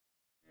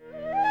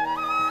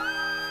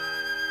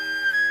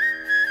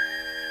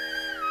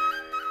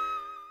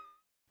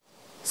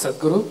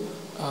Sadhguru,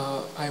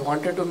 I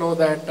wanted to know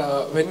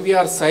that when we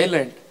are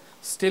silent,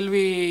 still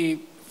we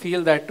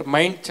feel that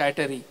mind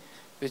chattery,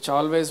 which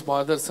always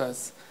bothers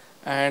us,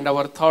 and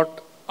our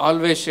thought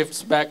always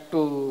shifts back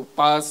to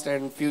past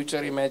and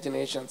future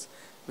imaginations,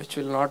 which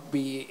will not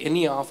be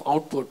any of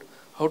output.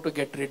 How to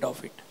get rid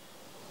of it?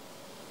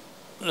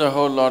 A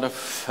whole lot of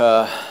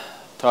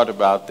thought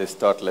about this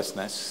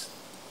thoughtlessness.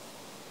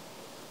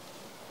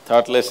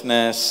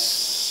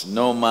 Thoughtlessness,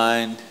 no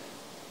mind,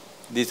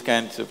 these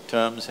kinds of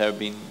terms have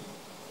been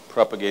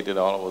propagated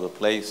all over the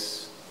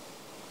place,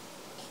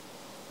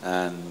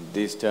 and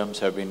these terms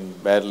have been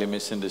badly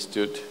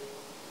misunderstood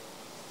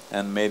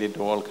and made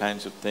into all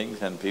kinds of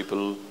things, and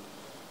people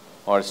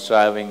are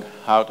striving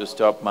how to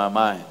stop my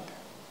mind.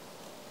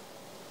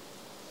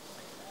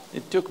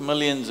 It took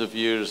millions of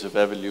years of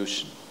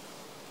evolution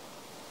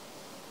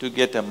to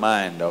get a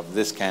mind of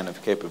this kind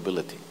of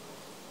capability,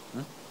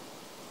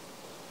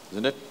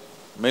 isn't it?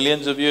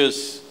 Millions of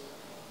years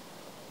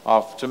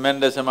of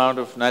tremendous amount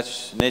of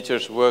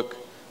nature's work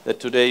that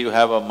today you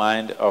have a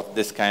mind of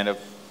this kind of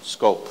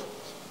scope.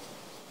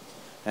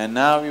 And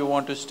now you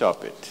want to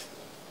stop it.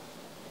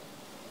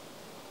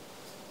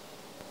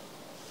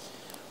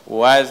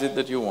 Why is it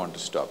that you want to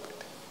stop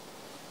it?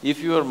 If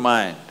your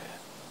mind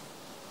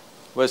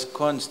was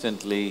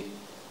constantly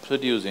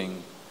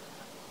producing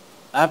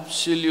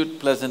absolute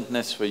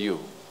pleasantness for you,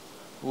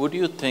 would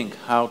you think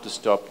how to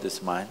stop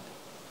this mind?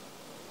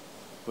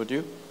 Would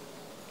you?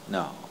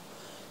 No.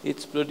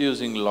 It's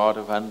producing a lot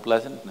of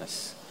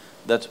unpleasantness.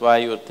 That's why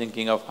you're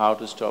thinking of how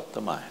to stop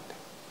the mind.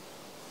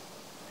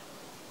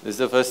 This is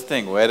the first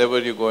thing, wherever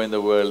you go in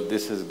the world,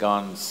 this has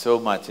gone so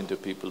much into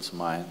people's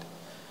mind.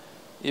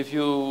 If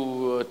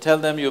you tell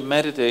them you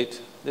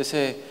meditate, they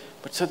say,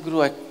 but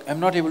Sadhguru,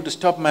 I'm not able to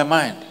stop my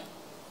mind.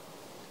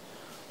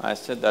 I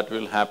said that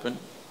will happen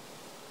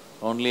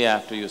only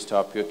after you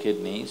stop your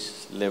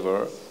kidneys,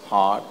 liver,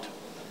 heart.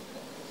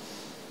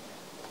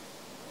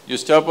 You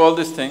stop all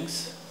these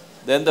things,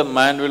 then the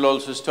mind will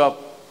also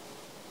stop.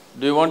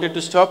 Do you want it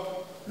to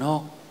stop?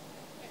 No.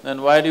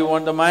 Then why do you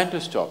want the mind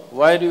to stop?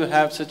 Why do you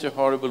have such a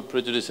horrible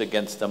prejudice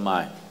against the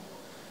mind?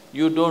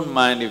 You don't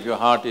mind if your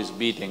heart is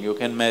beating, you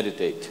can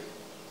meditate.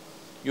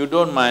 You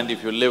don't mind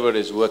if your liver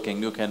is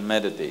working, you can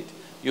meditate.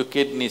 Your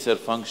kidneys are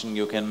functioning,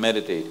 you can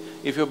meditate.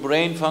 If your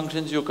brain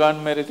functions, you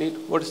can't meditate,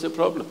 what is the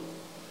problem?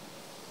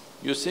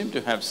 You seem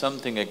to have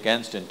something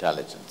against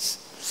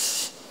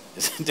intelligence,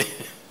 isn't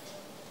it?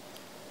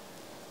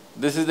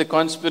 This is the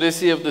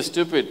conspiracy of the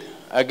stupid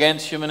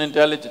against human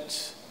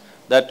intelligence,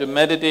 that to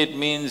meditate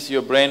means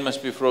your brain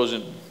must be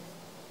frozen.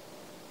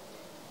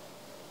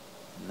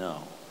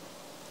 No.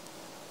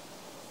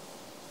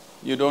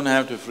 You don't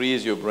have to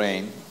freeze your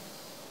brain.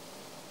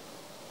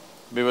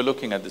 We were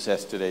looking at this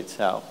yesterday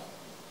itself.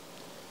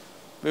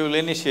 We will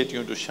initiate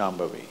you into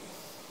Shambhavi.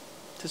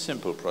 It's a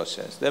simple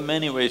process. There are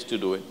many ways to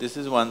do it. This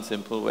is one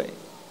simple way.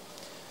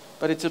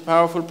 But it's a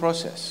powerful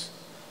process.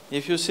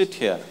 If you sit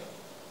here,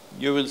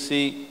 you will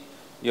see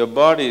your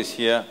body is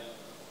here,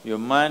 your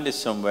mind is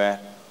somewhere,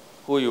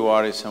 who you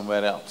are is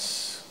somewhere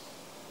else.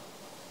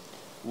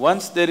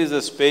 Once there is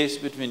a space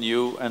between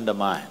you and the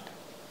mind,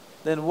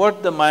 then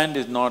what the mind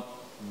is not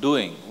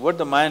doing, what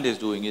the mind is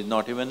doing is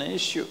not even an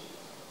issue.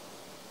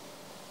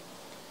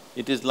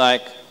 It is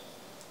like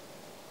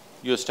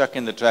you're stuck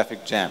in the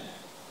traffic jam.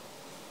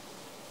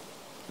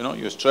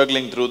 You're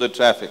struggling through the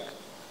traffic.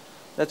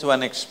 That's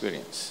one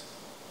experience.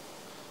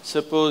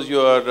 Suppose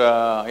you're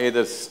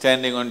either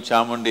standing on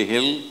Chamundi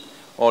Hill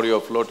or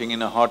you're floating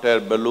in a hot air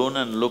balloon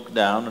and look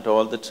down at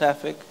all the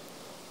traffic.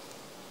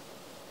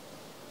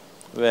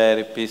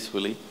 Very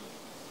peacefully,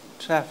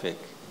 traffic.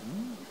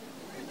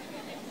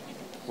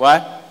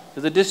 Why?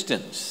 There's a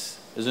distance,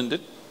 isn't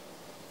it?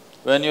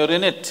 When you're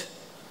in it,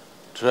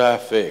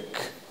 traffic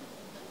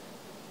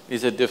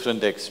is a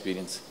different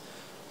experience.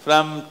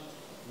 From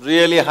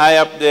really high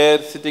up there,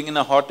 sitting in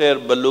a hot air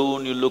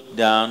balloon, you look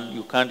down,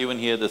 you can't even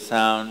hear the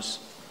sounds.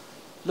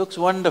 Looks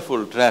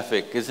wonderful,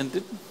 traffic, isn't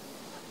it?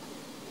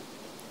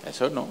 Yes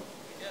or no?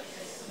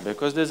 Yes.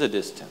 Because there's a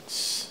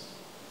distance.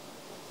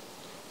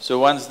 So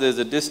once there's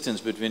a distance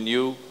between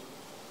you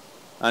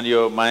and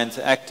your mind's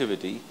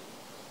activity,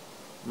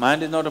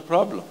 mind is not a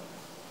problem.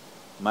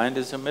 Mind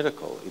is a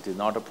miracle, it is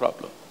not a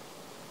problem.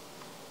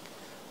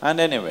 And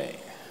anyway,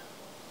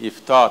 if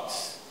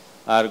thoughts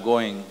are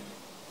going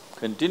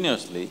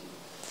continuously,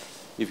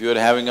 if you're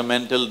having a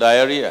mental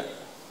diarrhea,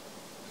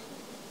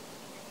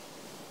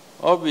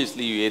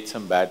 obviously you ate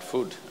some bad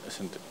food,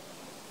 isn't it?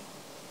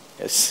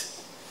 Yes.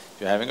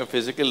 If you're having a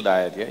physical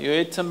diarrhea, you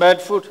ate some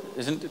bad food,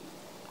 isn't it?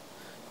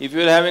 If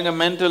you're having a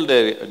mental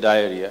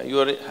diarrhea, you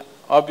are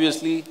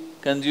obviously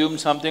consumed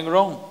something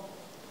wrong.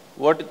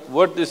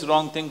 What this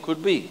wrong thing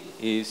could be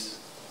is,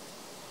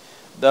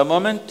 the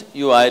moment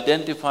you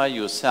identify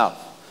yourself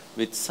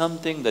with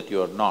something that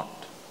you're not,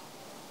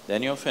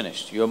 then you're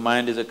finished. Your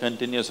mind is a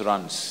continuous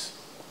runs.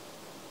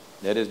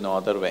 There is no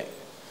other way.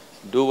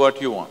 Do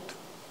what you want,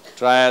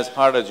 try as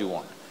hard as you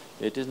want,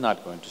 it is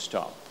not going to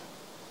stop.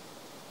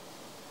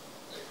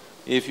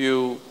 If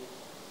you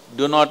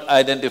do not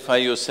identify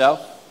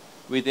yourself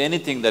with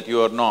anything that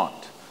you are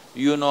not.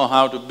 You know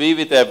how to be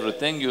with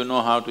everything, you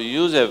know how to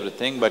use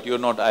everything, but you're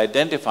not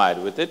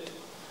identified with it,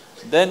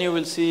 then you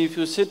will see if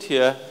you sit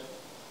here,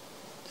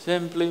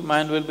 simply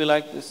mind will be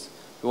like this.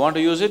 If you want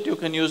to use it, you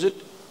can use it,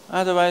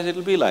 otherwise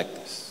it'll be like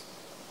this.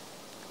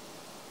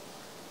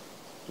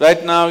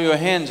 Right now your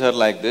hands are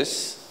like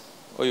this,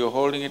 or you're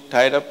holding it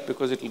tied up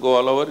because it'll go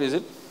all over, is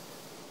it?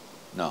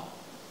 No.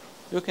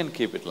 You can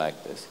keep it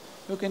like this.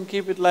 You can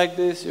keep it like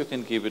this, you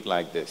can keep it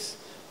like this.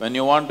 When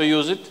you want to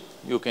use it,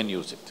 you can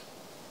use it.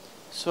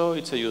 So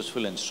it's a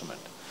useful instrument.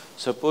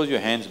 Suppose your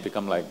hands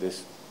become like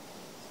this.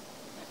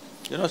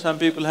 You know, some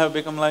people have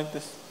become like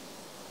this.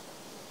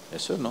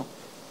 Yes or no?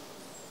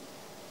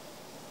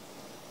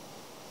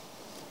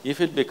 If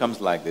it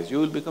becomes like this, you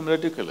will become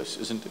ridiculous,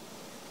 isn't it?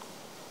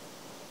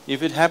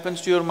 If it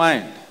happens to your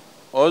mind,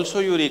 also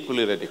you're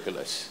equally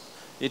ridiculous.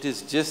 It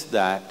is just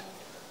that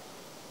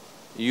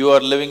you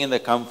are living in the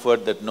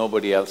comfort that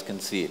nobody else can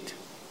see it.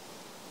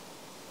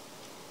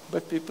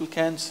 But people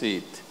can see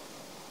it.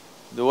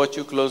 They watch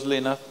you closely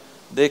enough,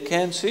 they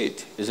can see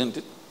it, isn't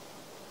it?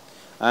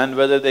 And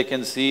whether they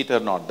can see it or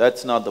not,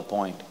 that's not the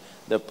point.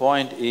 The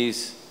point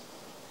is,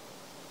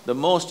 the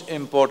most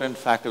important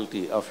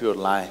faculty of your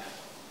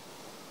life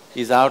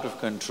is out of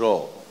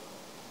control.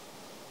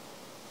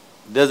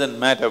 Doesn't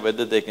matter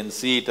whether they can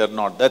see it or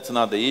not, that's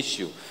not the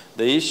issue.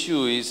 The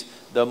issue is,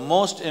 the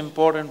most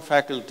important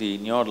faculty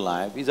in your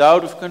life is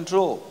out of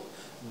control,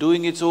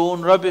 doing its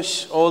own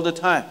rubbish all the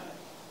time,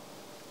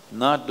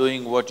 not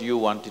doing what you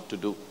want it to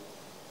do.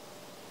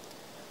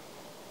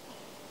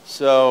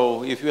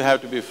 So, if you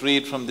have to be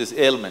freed from this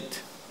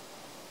ailment,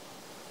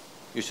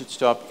 you should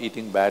stop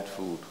eating bad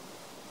food.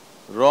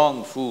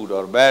 Wrong food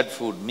or bad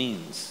food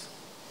means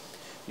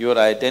you are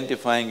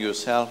identifying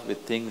yourself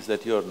with things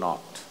that you're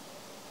not.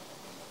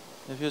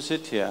 If you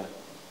sit here,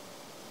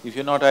 if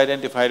you're not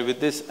identified with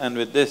this and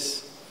with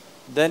this,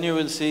 then you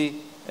will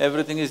see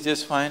everything is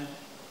just fine.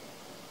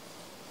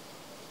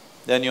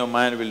 Then your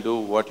mind will do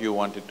what you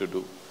want it to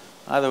do.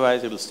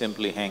 Otherwise, it will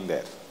simply hang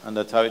there, and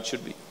that's how it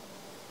should be.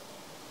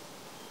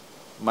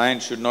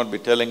 Mind should not be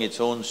telling its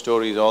own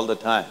stories all the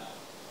time.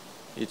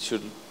 It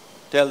should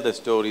tell the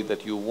story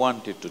that you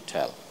want it to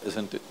tell,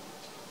 isn't it?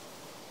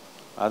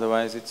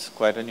 Otherwise, it's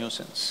quite a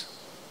nuisance.